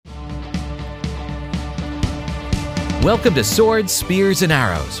Welcome to Swords, Spears, and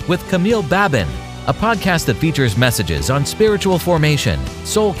Arrows with Camille Babin, a podcast that features messages on spiritual formation,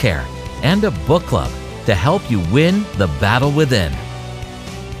 soul care, and a book club to help you win the battle within.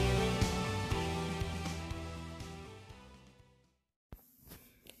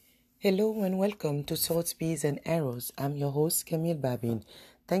 Hello and welcome to Swords, Spears, and Arrows. I'm your host, Camille Babin.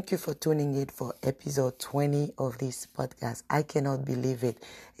 Thank you for tuning in for episode 20 of this podcast. I cannot believe it.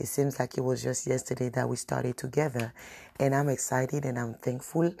 It seems like it was just yesterday that we started together. And I'm excited and I'm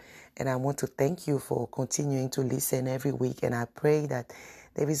thankful. And I want to thank you for continuing to listen every week. And I pray that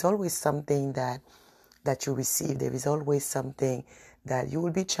there is always something that you receive. There is always something that you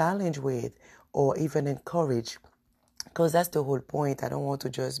will be challenged with or even encouraged. Because that's the whole point. I don't want to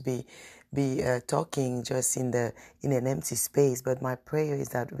just be talking just in an empty space. But my prayer is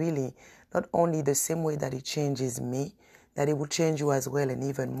that really, not only the same way that it changes me, that it will change you as well and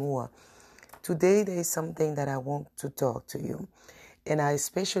even more. Today there is something that I want to talk to you. And I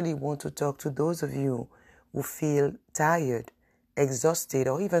especially want to talk to those of you who feel tired, exhausted,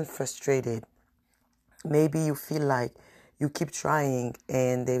 or even frustrated. Maybe you feel like you keep trying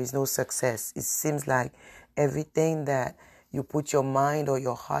and there is no success. It seems like everything that you put your mind or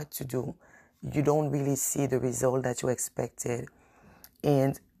your heart to do, you don't really see the result that you expected.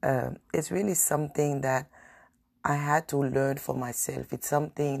 And it's really something that I had to learn for myself. It's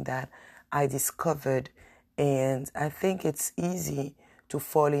something that I discovered, and I think it's easy to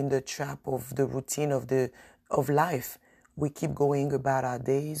fall in the trap of the routine of life. We keep going about our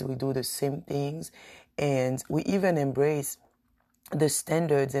days, we do the same things, and we even embrace the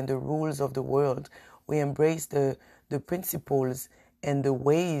standards and the rules of the world. We embrace the principles and the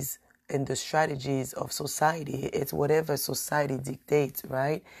ways and the strategies of society. It's whatever society dictates,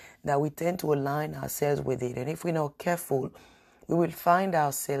 right? That we tend to align ourselves with it. And if we're not careful, we will find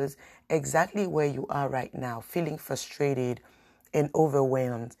ourselves exactly where you are right now, feeling frustrated and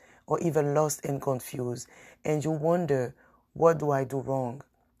overwhelmed or even lost and confused. And you wonder, what do I do wrong?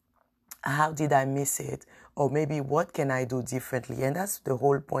 How did I miss it? Or maybe what can I do differently? And that's the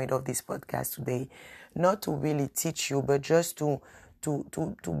whole point of this podcast today. Not to really teach you, but just to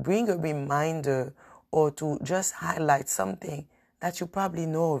bring a reminder or to just highlight something that you probably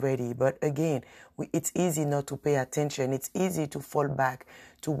know already. But again, it's easy not to pay attention. It's easy to fall back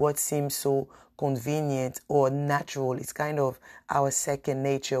to what seems so convenient or natural. It's kind of our second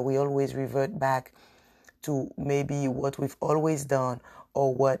nature. We always revert back to maybe what we've always done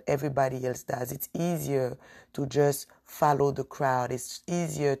or what everybody else does. It's easier to just follow the crowd. It's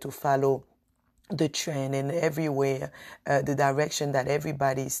easier to follow the trend and everywhere, the direction that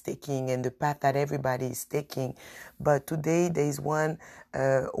everybody is taking and the path that everybody is taking. But today there is one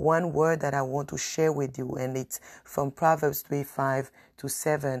word that I want to share with you, and it's from Proverbs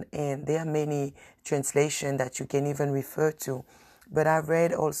 3:5-7. And there are many translations that you can even refer to. But I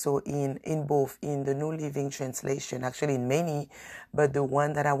read also in both, in the New Living Translation, actually in many, but the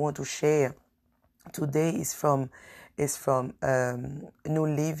one that I want to share today is from New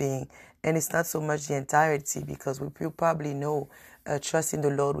Living, and it's not so much the entirety, because you probably know, trust in the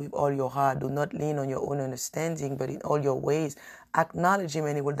Lord with all your heart, do not lean on your own understanding, but in all your ways acknowledge Him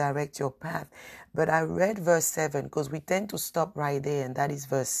and He will direct your path. But I read verse 7 because we tend to stop right there, and that is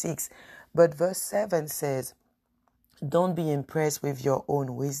verse 6. But verse 7 says, don't be impressed with your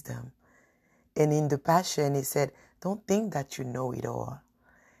own wisdom. And in the Passion, he said, don't think that you know it all.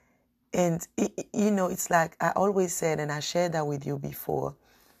 And, it's like I always said, and I shared that with you before,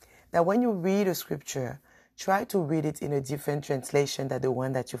 that when you read a scripture, try to read it in a different translation than the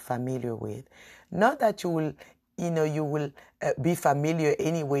one that you're familiar with. Not that you will be familiar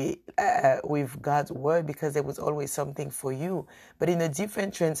anyway with God's word, because there was always something for you. But in a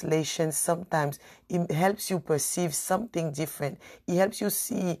different translation, sometimes it helps you perceive something different. It helps you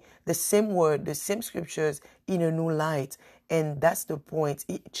see the same word, the same scriptures in a new light. And that's the point.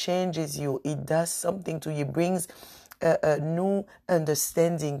 It changes you. It does something to you. It brings a new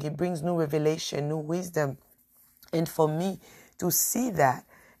understanding. It brings new revelation, new wisdom. And for me to see that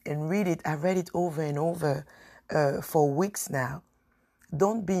and read it, I read it over and over for weeks now.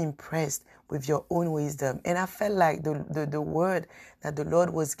 Don't be impressed with your own wisdom. And I felt like the word that the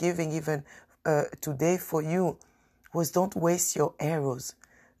Lord was giving even today for you was, don't waste your arrows.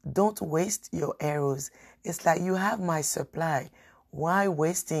 Don't waste your arrows. It's like, you have my supply. Why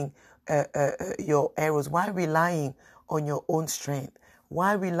wasting your arrows? Why relying on your own strength?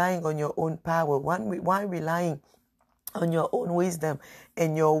 Why relying on your own power? Why relying on your own wisdom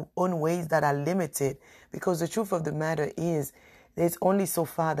and your own ways that are limited? Because the truth of the matter is, there's only so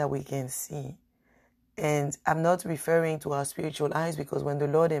far that we can see. And I'm not referring to our spiritual eyes, because when the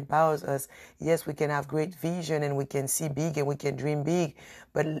Lord empowers us, yes, we can have great vision and we can see big and we can dream big.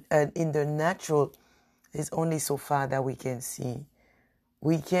 But in the natural, there's only so far that we can see.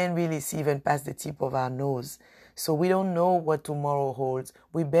 We can't really see even past the tip of our nose. So we don't know what tomorrow holds.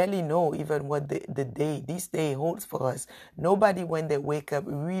 We barely know even what this day holds for us. Nobody, when they wake up,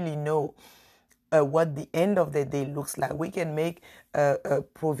 really know what the end of the day looks like. We can make a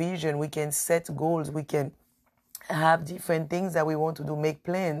provision. We can set goals. We can have different things that we want to do, make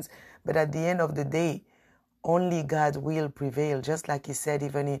plans. But at the end of the day, only God will prevail. Just like he said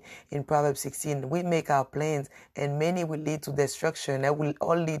even in Proverbs 16, we make our plans and many will lead to destruction. That will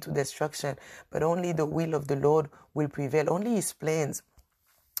all lead to destruction. But only the will of the Lord will prevail. Only his plans.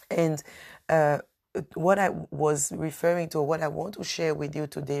 And what I was referring to, what I want to share with you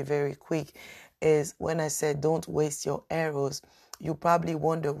today very quick, is when I said don't waste your arrows, you probably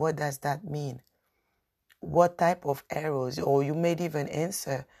wonder, what does that mean? What type of arrows? Or you may even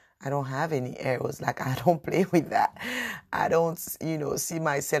answer, I don't have any arrows. Like, I don't play with that. I don't, see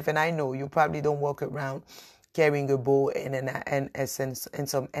myself. And I know you probably don't walk around carrying a bow and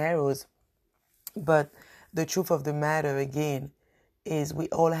some arrows. But the truth of the matter, again, is we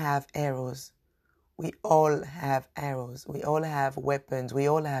all have arrows. We all have arrows. We all have weapons. We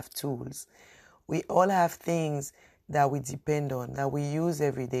all have tools. We all have things that we depend on, that we use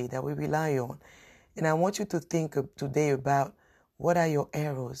every day, that we rely on. And I want you to think today about, what are your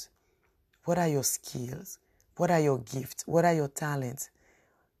arrows? What are your skills? What are your gifts? What are your talents?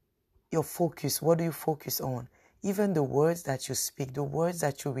 Your focus, what do you focus on? Even the words that you speak, the words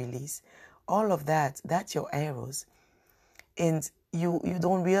that you release, all of that, that's your arrows. And you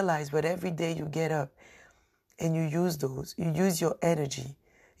don't realize, but every day you get up and you use those. You use your energy.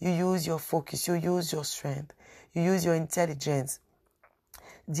 You use your focus. You use your strength. You use your intelligence.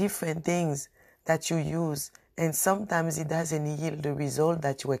 Different things that you use. And sometimes it doesn't yield the result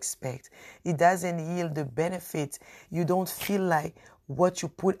that you expect. It doesn't yield the benefit. You don't feel like what you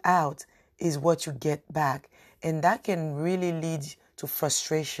put out is what you get back. And that can really lead to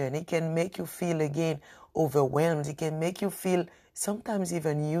frustration. It can make you feel, again, overwhelmed. It can make you feel sometimes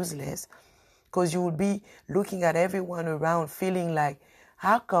even useless, because you will be looking at everyone around feeling like,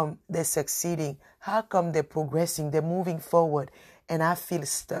 how come they're succeeding? How come they're progressing? They're moving forward, and I feel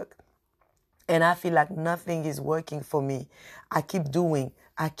stuck. And I feel like nothing is working for me. I keep doing,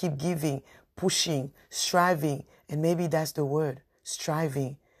 I keep giving, pushing, striving. And maybe that's the word,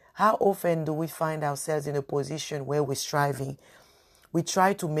 striving. How often do we find ourselves in a position where we're striving? We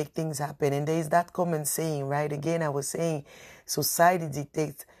try to make things happen. And there is that common saying, right? Again, I was saying, society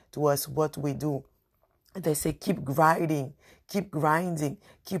dictates to us what we do. They say, keep grinding, keep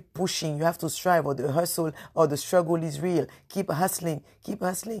keep pushing. You have to strive, or the hustle or the struggle is real. Keep hustling.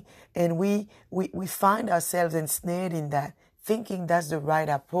 And we find ourselves ensnared in that, thinking that's the right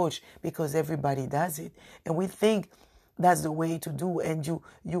approach because everybody does it. And we think that's the way to do. And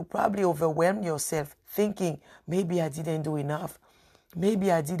you probably overwhelm yourself thinking, maybe I didn't do enough.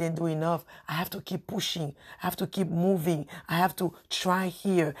 Maybe I didn't do enough. I have to keep pushing. I have to keep moving. I have to try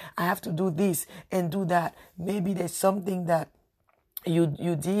here. I have to do this and do that. Maybe there's something that you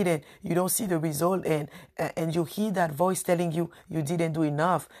did and you don't see the result, and you hear that voice telling you didn't do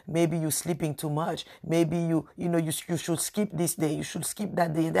enough. Maybe you're sleeping too much. Maybe you should skip this day. You should skip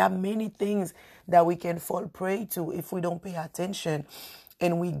that day. There are many things that we can fall prey to if we don't pay attention,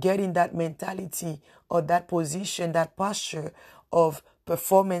 and we get in that mentality or that position, that posture of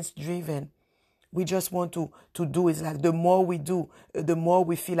performance driven. We just want to do. It's like the more we do, the more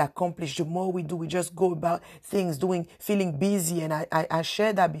we feel accomplished. The more we do, we just go about things, feeling busy. And I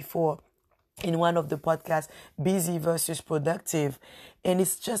shared that before in one of the podcasts, busy versus productive. And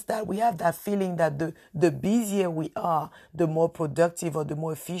it's just that we have that feeling that the busier we are, the more productive or the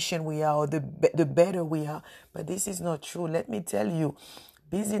more efficient we are, or the better we are. But this is not true. Let me tell you,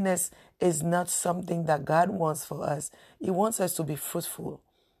 busyness is not something that God wants for us. He wants us to be fruitful.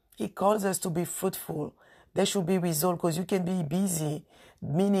 He calls us to be fruitful. There should be result, because you can be busy,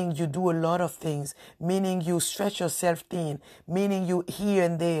 meaning you do a lot of things, meaning you stretch yourself thin, meaning you here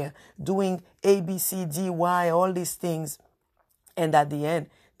and there, doing A, B, C, D, Y, all these things. And at the end,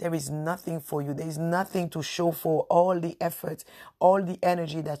 there is nothing for you. There is nothing to show for all the effort, all the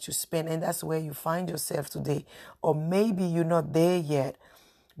energy that you spend. And that's where you find yourself today. Or maybe you're not there yet.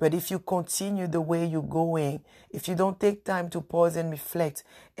 But if you continue the way you're going, if you don't take time to pause and reflect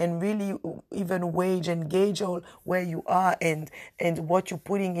and really even gauge all where you are and what you're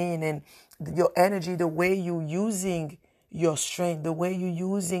putting in and your energy, the way you're using your strength, the way you're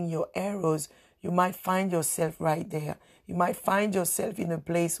using your arrows, you might find yourself right there. You might find yourself in a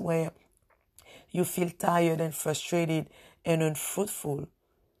place where You feel tired and frustrated and unfruitful.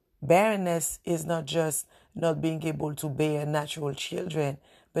 Barrenness is not just not being able to bear natural children,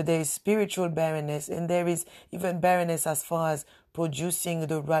 but there is spiritual barrenness, and there is even barrenness as far as producing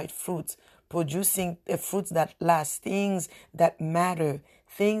the right fruits, producing a fruit that lasts, things that matter,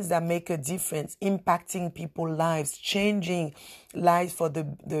 things that make a difference, impacting people's lives, changing lives for the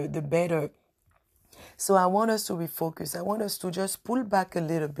better. So I want us to refocus. I want us to just pull back a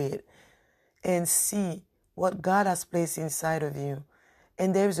little bit and see what God has placed inside of you.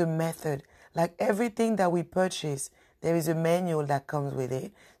 And there is a method. Like everything that we purchase, there is a manual that comes with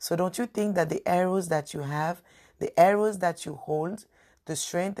it. So don't you think that the arrows that you have, the arrows that you hold, the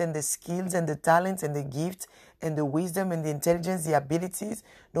strength and the skills and the talents and the gifts and the wisdom and the intelligence, the abilities,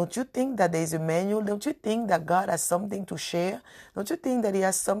 don't you think that there is a manual? Don't you think that God has something to share? Don't you think that He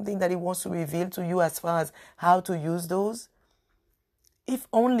has something that He wants to reveal to you as far as how to use those? If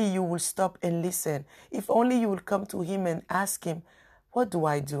only you will stop and listen. If only you will come to Him and ask Him, what do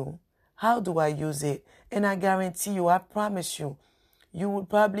I do? How do I use it? And I guarantee you, I promise you, you will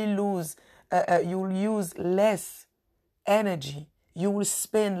probably you will use less energy. You will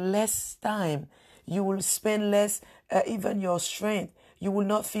spend less time. You will spend less, even your strength. You will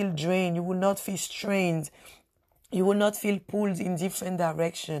not feel drained. You will not feel strained. You will not feel pulled in different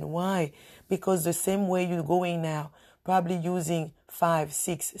direction. Why? Because the same way you're going now, probably using 5,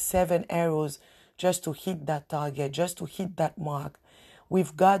 6, 7 arrows just to hit that target, just to hit that mark.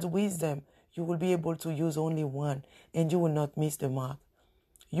 With God's wisdom, you will be able to use only one, and you will not miss the mark.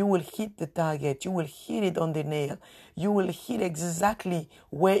 You will hit the target. You will hit it on the nail. You will hit exactly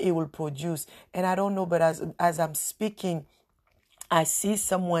where it will produce. And I don't know, but as I'm speaking, I see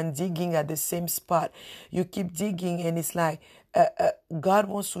someone digging at the same spot. You keep digging, and it's like God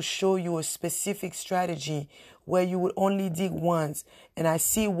wants to show you a specific strategy where you will only dig once. And I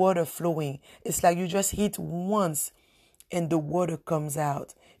see water flowing. It's like you just hit once and the water comes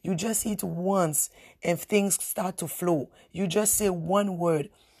out. You just hit once and things start to flow. You just say one word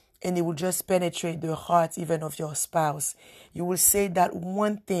and it will just penetrate the heart even of your spouse. You will say that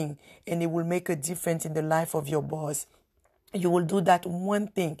one thing and it will make a difference in the life of your boss. You will do that one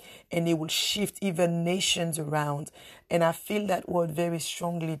thing and it will shift even nations around. And I feel that word very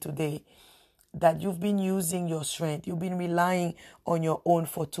strongly today, that you've been using your strength. You've been relying on your own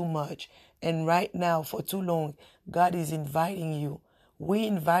for too much. And right now, for too long, God is inviting you. We're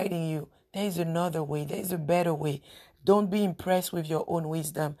inviting you. There is another way. There is a better way. Don't be impressed with your own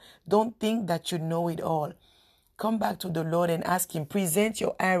wisdom. Don't think that you know it all. Come back to the Lord and ask Him. Present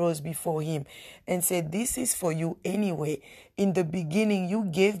your arrows before Him and say, this is for you anyway. In the beginning, you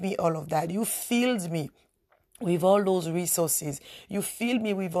gave me all of that. You filled me with all those resources. You fill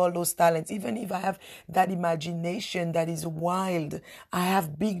me with all those talents. Even if I have that imagination that is wild, I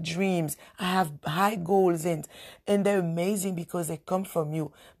have big dreams, I have high goals, and they're amazing because they come from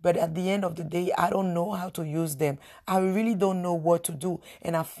you. But at the end of the day, I don't know how to use them. I really don't know what to do.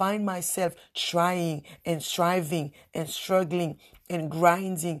 And I find myself trying and striving and struggling and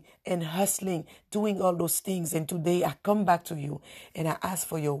grinding and hustling, doing all those things. And today I come back to you and I ask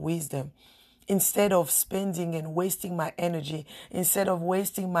for your wisdom. Instead of spending and wasting my energy, instead of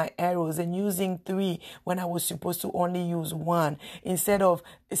wasting my arrows and using 3 when I was supposed to only use 1, instead of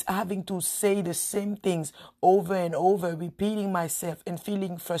having to say the same things over and over, repeating myself and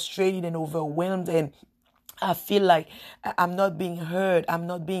feeling frustrated and overwhelmed, and I feel like I'm not being heard. I'm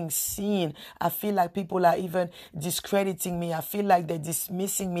not being seen. I feel like people are even discrediting me. I feel like they're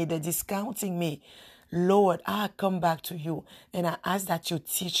dismissing me. They're discounting me. Lord, I come back to you and I ask that you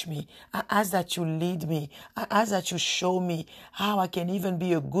teach me. I ask that you lead me. I ask that you show me how I can even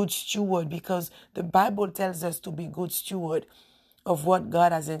be a good steward, because the Bible tells us to be good steward of what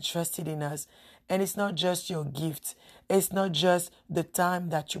God has entrusted in us. And it's not just your gift. It's not just the time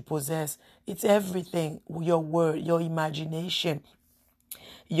that you possess. It's everything, your word, your imagination,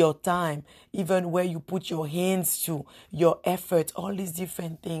 your time, even where you put your hands to, your effort, all these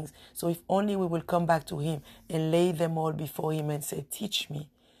different things. So if only we will come back to Him and lay them all before Him and say, teach me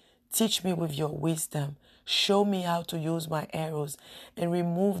with your wisdom. Show me how to use my arrows and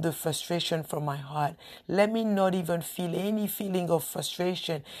remove the frustration from my heart. Let me not even feel any feeling of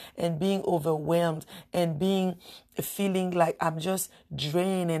frustration and being overwhelmed and feeling like I'm just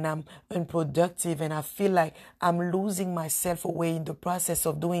drained and I'm unproductive and I feel like I'm losing myself away in the process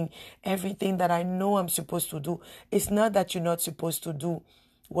of doing everything that I know I'm supposed to do. It's not that you're not supposed to do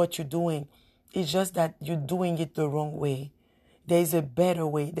what you're doing. It's just that you're doing it the wrong way. There's a better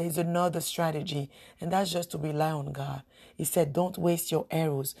way. There's another strategy. And that's just to rely on God. He said, don't waste your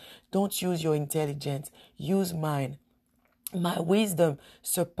arrows. Don't use your intelligence. Use mine. My wisdom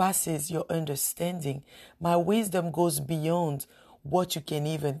surpasses your understanding. My wisdom goes beyond what you can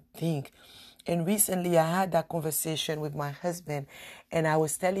even think. And recently I had that conversation with my husband, and I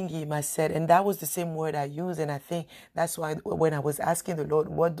was telling him, I said, and that was the same word I used. And I think that's why when I was asking the Lord,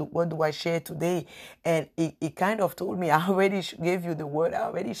 what do I share today? And he kind of told me, I already gave you the word. I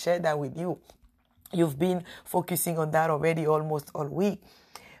already shared that with you. You've been focusing on that already almost all week,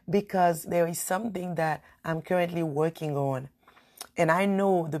 because there is something that I'm currently working on. And I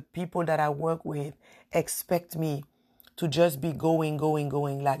know the people that I work with expect me to just be going,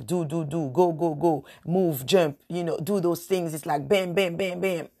 like do, go, move, jump, do those things. It's like bam, bam, bam,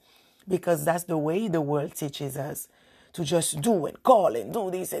 bam. Because that's the way the world teaches us to just do and call and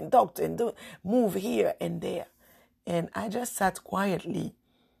do this and talk and do, move here and there. And I just sat quietly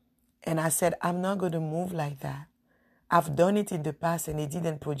and I said, I'm not going to move like that. I've done it in the past and it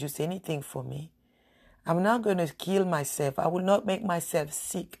didn't produce anything for me. I'm not going to kill myself. I will not make myself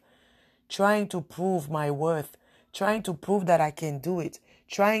sick trying to prove my worth, trying to prove that I can do it,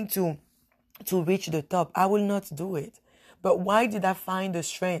 trying to reach the top. I will not do it. But why did I find the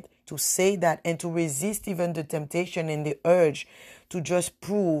strength to say that and to resist even the temptation and the urge to just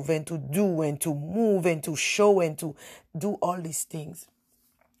prove and to do and to move and to show and to do all these things?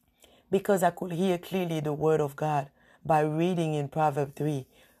 Because I could hear clearly the word of God by reading in Proverbs 3.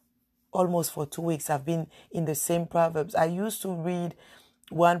 Almost for 2 weeks, I've been in the same Proverbs. I used to read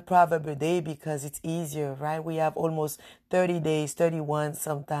one proverb a day because it's easier, right? We have almost 30 days, 31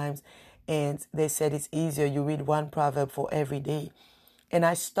 sometimes. And they said it's easier. You read one proverb for every day. And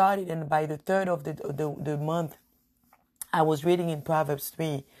I started, and by the third of the month, I was reading in Proverbs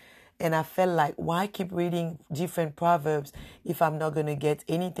 3. And I felt like, why keep reading different proverbs if I'm not going to get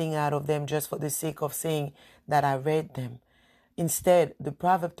anything out of them just for the sake of saying that I read them? Instead, the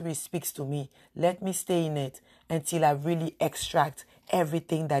Proverb 3 speaks to me. Let me stay in it until I really extract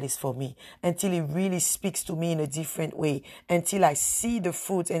everything that is for me, until it really speaks to me in a different way, until I see the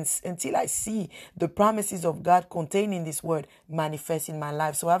fruit and until I see the promises of God contained in this word manifest in my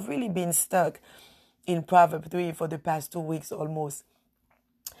life. So I've really been stuck in Proverb 3 for the past 2 weeks almost.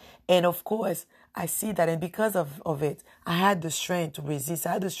 And of course, I see that, and because of it, I had the strength to resist.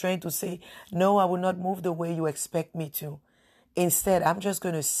 I had the strength to say, no, I will not move the way you expect me to. Instead, I'm just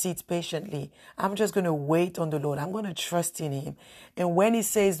going to sit patiently. I'm just going to wait on the Lord. I'm going to trust in Him. And when He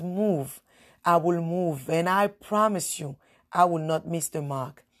says move, I will move. And I promise you, I will not miss the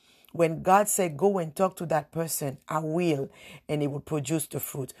mark. When God said, go and talk to that person, I will, and it will produce the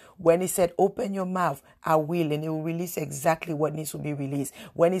fruit. When He said, open your mouth, I will, and it will release exactly what needs to be released.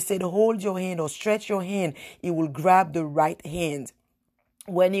 When He said, hold your hand or stretch your hand, He will grab the right hand.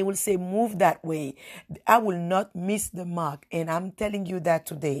 When He will say, move that way, I will not miss the mark. And I'm telling you that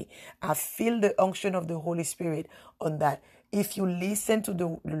today. I feel the unction of the Holy Spirit on that. If you listen to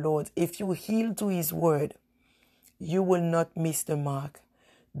the Lord, if you heal to His word, you will not miss the mark.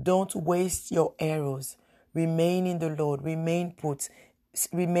 Don't waste your arrows. Remain in the Lord. Remain put.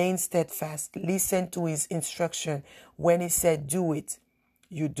 Remain steadfast. Listen to His instruction. When He said, do it,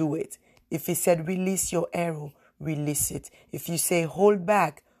 you do it. If He said, release your arrow, release it. If you say hold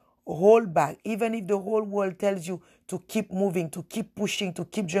back, hold back. Even if the whole world tells you to keep moving, to keep pushing, to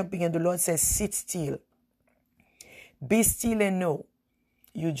keep jumping, and the Lord says sit still. Be still and know.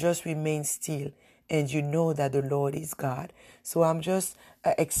 You just remain still and you know that the Lord is God. So I'm just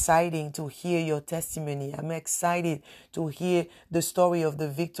excited to hear your testimony. I'm excited to hear the story of the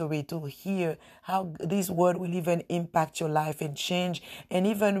victory, to hear how this word will even impact your life and change and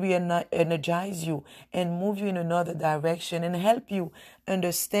even re-energize you and move you in another direction and help you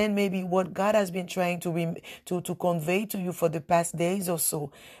understand maybe what God has been trying to convey to you for the past days or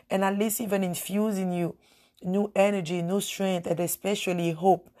so, and at least even infuse in you new energy, new strength, and especially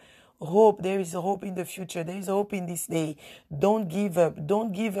hope. Hope. There is a hope in the future. There is hope in this day. Don't give up.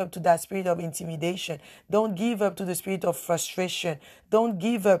 Don't give up to that spirit of intimidation. Don't give up to the spirit of frustration. Don't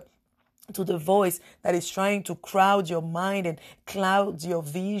give up to the voice that is trying to crowd your mind and cloud your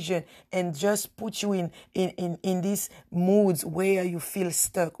vision and just put you in these moods where you feel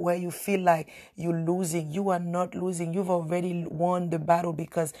stuck, where you feel like you're losing. You are not losing. You've already won the battle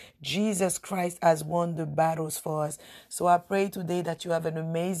because Jesus Christ has won the battles for us. So I pray today that you have an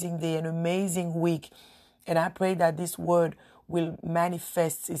amazing day, an amazing week. And I pray that this word will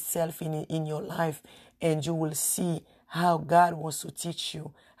manifest itself in your life and you will see how God wants to teach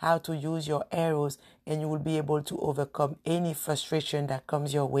you how to use your arrows, and you will be able to overcome any frustration that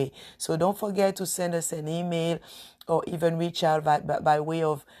comes your way. So don't forget to send us an email or even reach out by way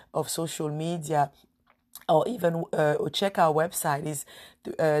of social media or even check our website is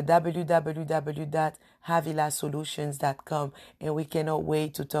www.havilasolutions.com, and we cannot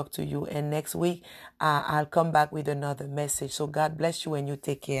wait to talk to you. And next week I'll come back with another message. So God bless you, and you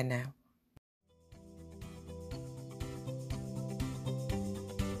take care now.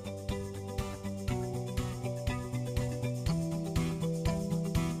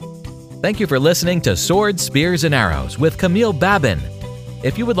 Thank you for listening to Swords, Spears, and Arrows with Camille Babin.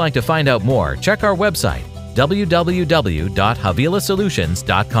 If you would like to find out more, check our website,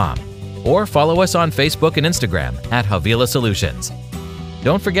 www.havilasolutions.com, or follow us on Facebook and Instagram at Havila Solutions.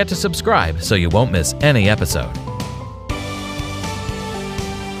 Don't forget to subscribe so you won't miss any episode.